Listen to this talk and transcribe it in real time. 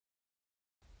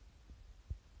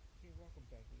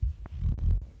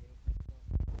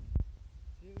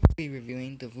be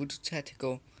reviewing the Voodoo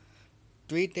Tactical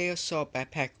 3-Day Assault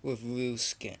Backpack with Voodoo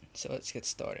skin. So let's get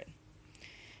started.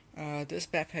 This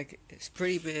backpack is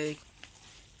pretty big,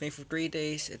 made for 3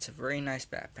 days. It's a very nice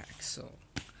backpack. So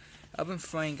up in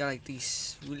front you got like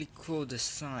these really cool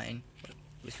design,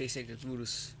 which basically the Voodoo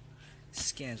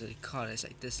skin is what they call it. It's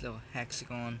like this little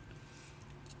hexagon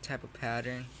type of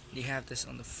pattern. You have this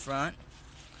on the front,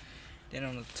 then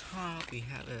on the top you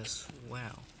have it as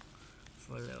well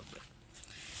for a little bit.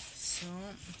 So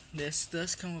this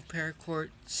does come with paracord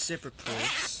zipper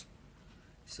pulls,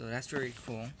 so that's very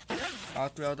cool. All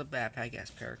throughout the backpack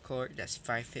has paracord. That's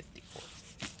 550 cord.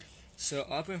 So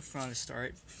up in front to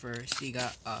start first, you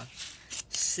got a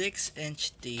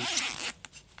 6-inch deep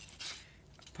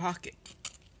pocket.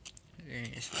 Let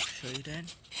me just show you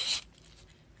that.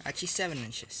 Actually 7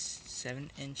 inches,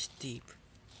 7-inch deep.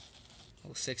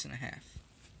 Oh,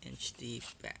 6.5-inch deep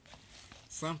back.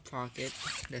 Front pocket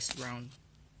that's around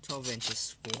 12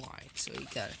 inches wide, so you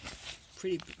got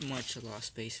pretty much a lot of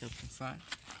space up in front.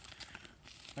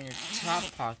 On your top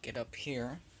pocket up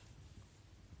here,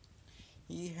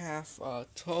 you have a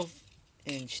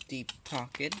 12-inch deep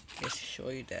pocket. Just to show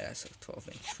you that as a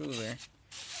 12-inch ruler,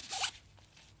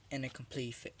 and it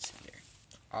completely fits in there.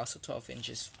 Also 12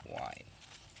 inches wide.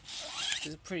 This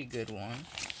is a pretty good one,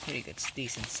 pretty good,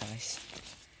 decent size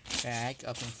bag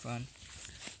up in front.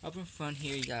 Up in front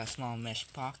here you got a small mesh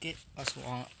pocket, as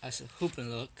well as a hoop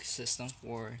and look system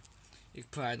for you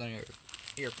can put it on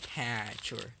your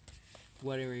patch or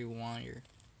whatever you want, your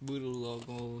Voodoo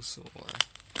logos or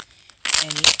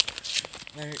any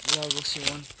other logos you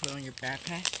want to put on your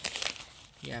backpack.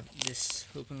 You have this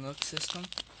hoop and look system,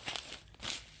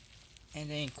 and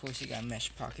then of course you got a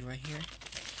mesh pocket right here.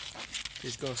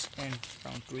 This goes in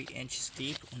around 3 inches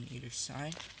deep on either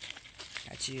side.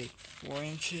 Actually like 4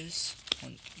 inches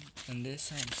on this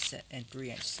side and 3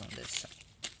 inches on this side.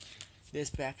 This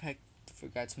backpack,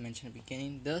 forgot to mention at the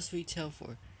beginning, does retail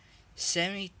for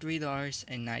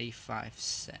 $73.95.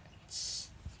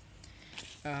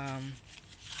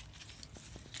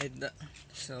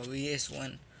 So we just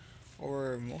went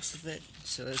over most of it.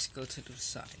 So let's go to the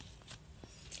side.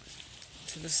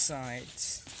 To the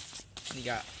sides, you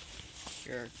got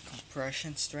your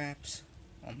compression straps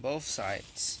on both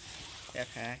sides.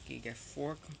 Backpack, you get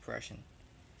 4 compression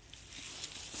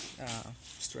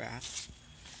straps.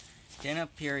 Then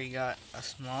up here you got a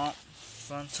small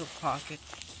frontal pocket,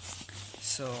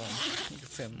 so you can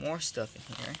fit more stuff in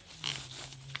here.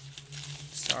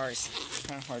 Sorry, it's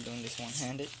kind of hard doing this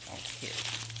one-handed. Oh, here.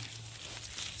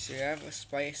 So you have a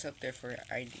space up there for your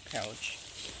ID pouch.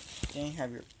 Then you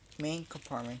have your main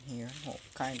compartment here. Well,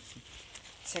 kind of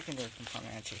secondary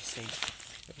compartment, actually. So you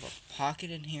have a pocket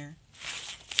in here.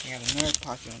 You have another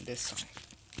pocket on this side,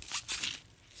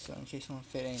 so in case you want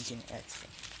to fit anything extra.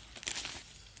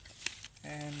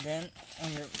 And then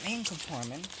on your main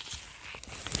compartment,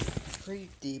 it's pretty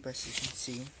deep as you can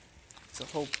see. It's a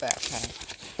whole backpack.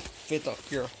 Fit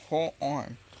up your whole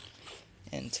arm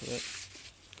into it.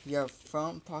 You have a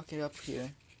front pocket up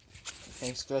here,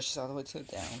 and it stretches all the way to the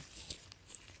down.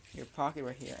 Your pocket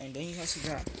right here, and then you also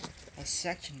got a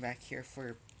section back here for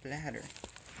your bladder.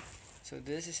 So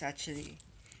this is actually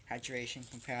hydration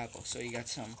compatible. So you got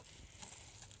some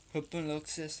hoop and look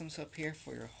systems up here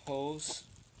for your hose.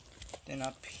 Then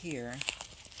up here,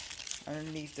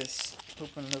 underneath this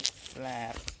hoop and look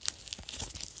flap,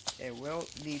 it will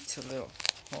lead to a little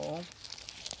hole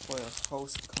for the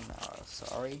hose to come out.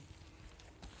 Sorry,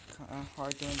 kind of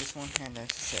hard doing this one hand, as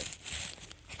I said.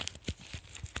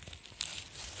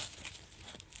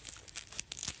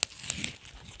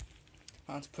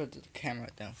 Let's put the camera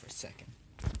down for a second.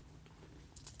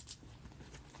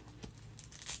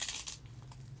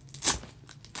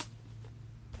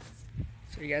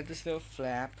 So you got this little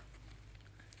flap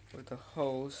with the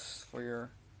hose for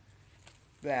your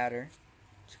bladder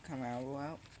to come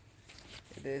out.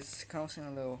 It comes in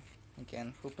a little,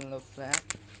 again, hoop and look flap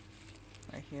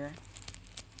right here.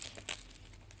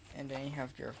 And then you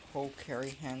have your whole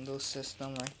carry handle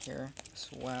system right here as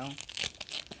well.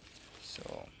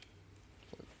 So,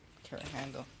 carry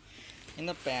handle. In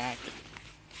the back,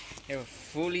 you have a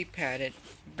fully padded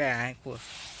bag with,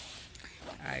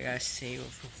 I gotta say,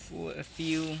 with a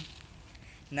few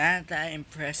not that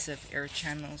impressive air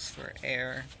channels for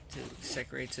air to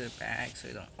circulate to the bag so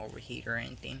you don't overheat or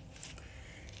anything.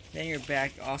 Then your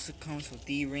bag also comes with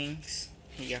D-rings.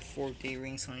 You got 4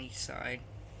 D-rings on each side.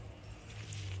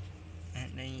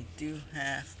 And then you do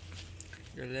have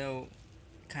your little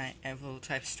kind of envelope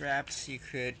type straps. You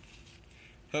could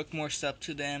hook more stuff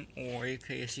to them, or you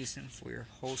could just use them for your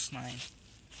hose line.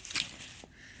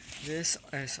 This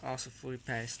is also fully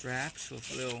padded straps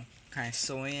with little kind of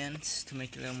sew-ins to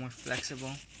make it a little more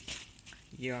flexible.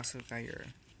 You also got your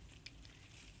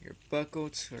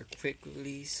buckles for quick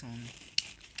release on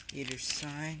either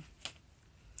side.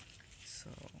 So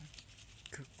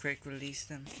quick release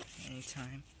them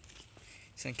anytime.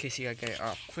 So in case you gotta get it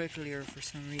off quickly or for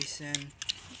some reason,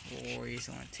 or you just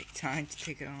want to take time to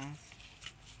take it off.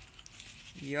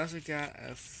 You also got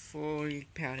a fully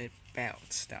padded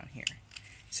belt down here.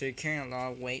 So you're carrying a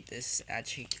lot of weight. This is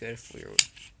actually good for your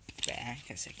back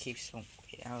as it keeps some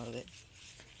weight out of it.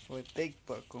 For a big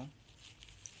buckle.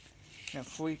 And a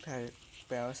fully padded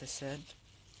belt, as I said.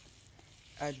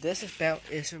 This belt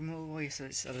is removable, so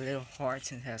it's a little hard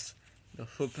since it has the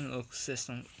hook and loop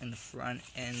system in the front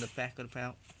and the back of the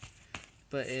belt.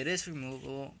 But it is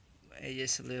removable. It's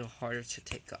just a little harder to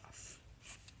take off.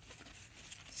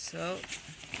 So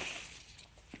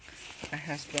that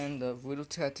has been the Voodoo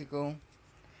Tactical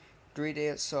 3-day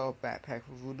assault backpack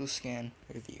for Voodoo Skin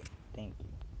review. Thank you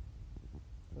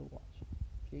for watching.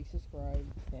 Please subscribe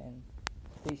and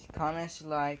please comment,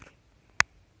 like,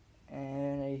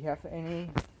 and if you have any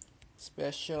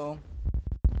special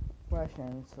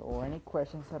questions or any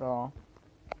questions at all,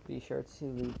 be sure to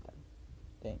leave them.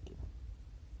 Thank you.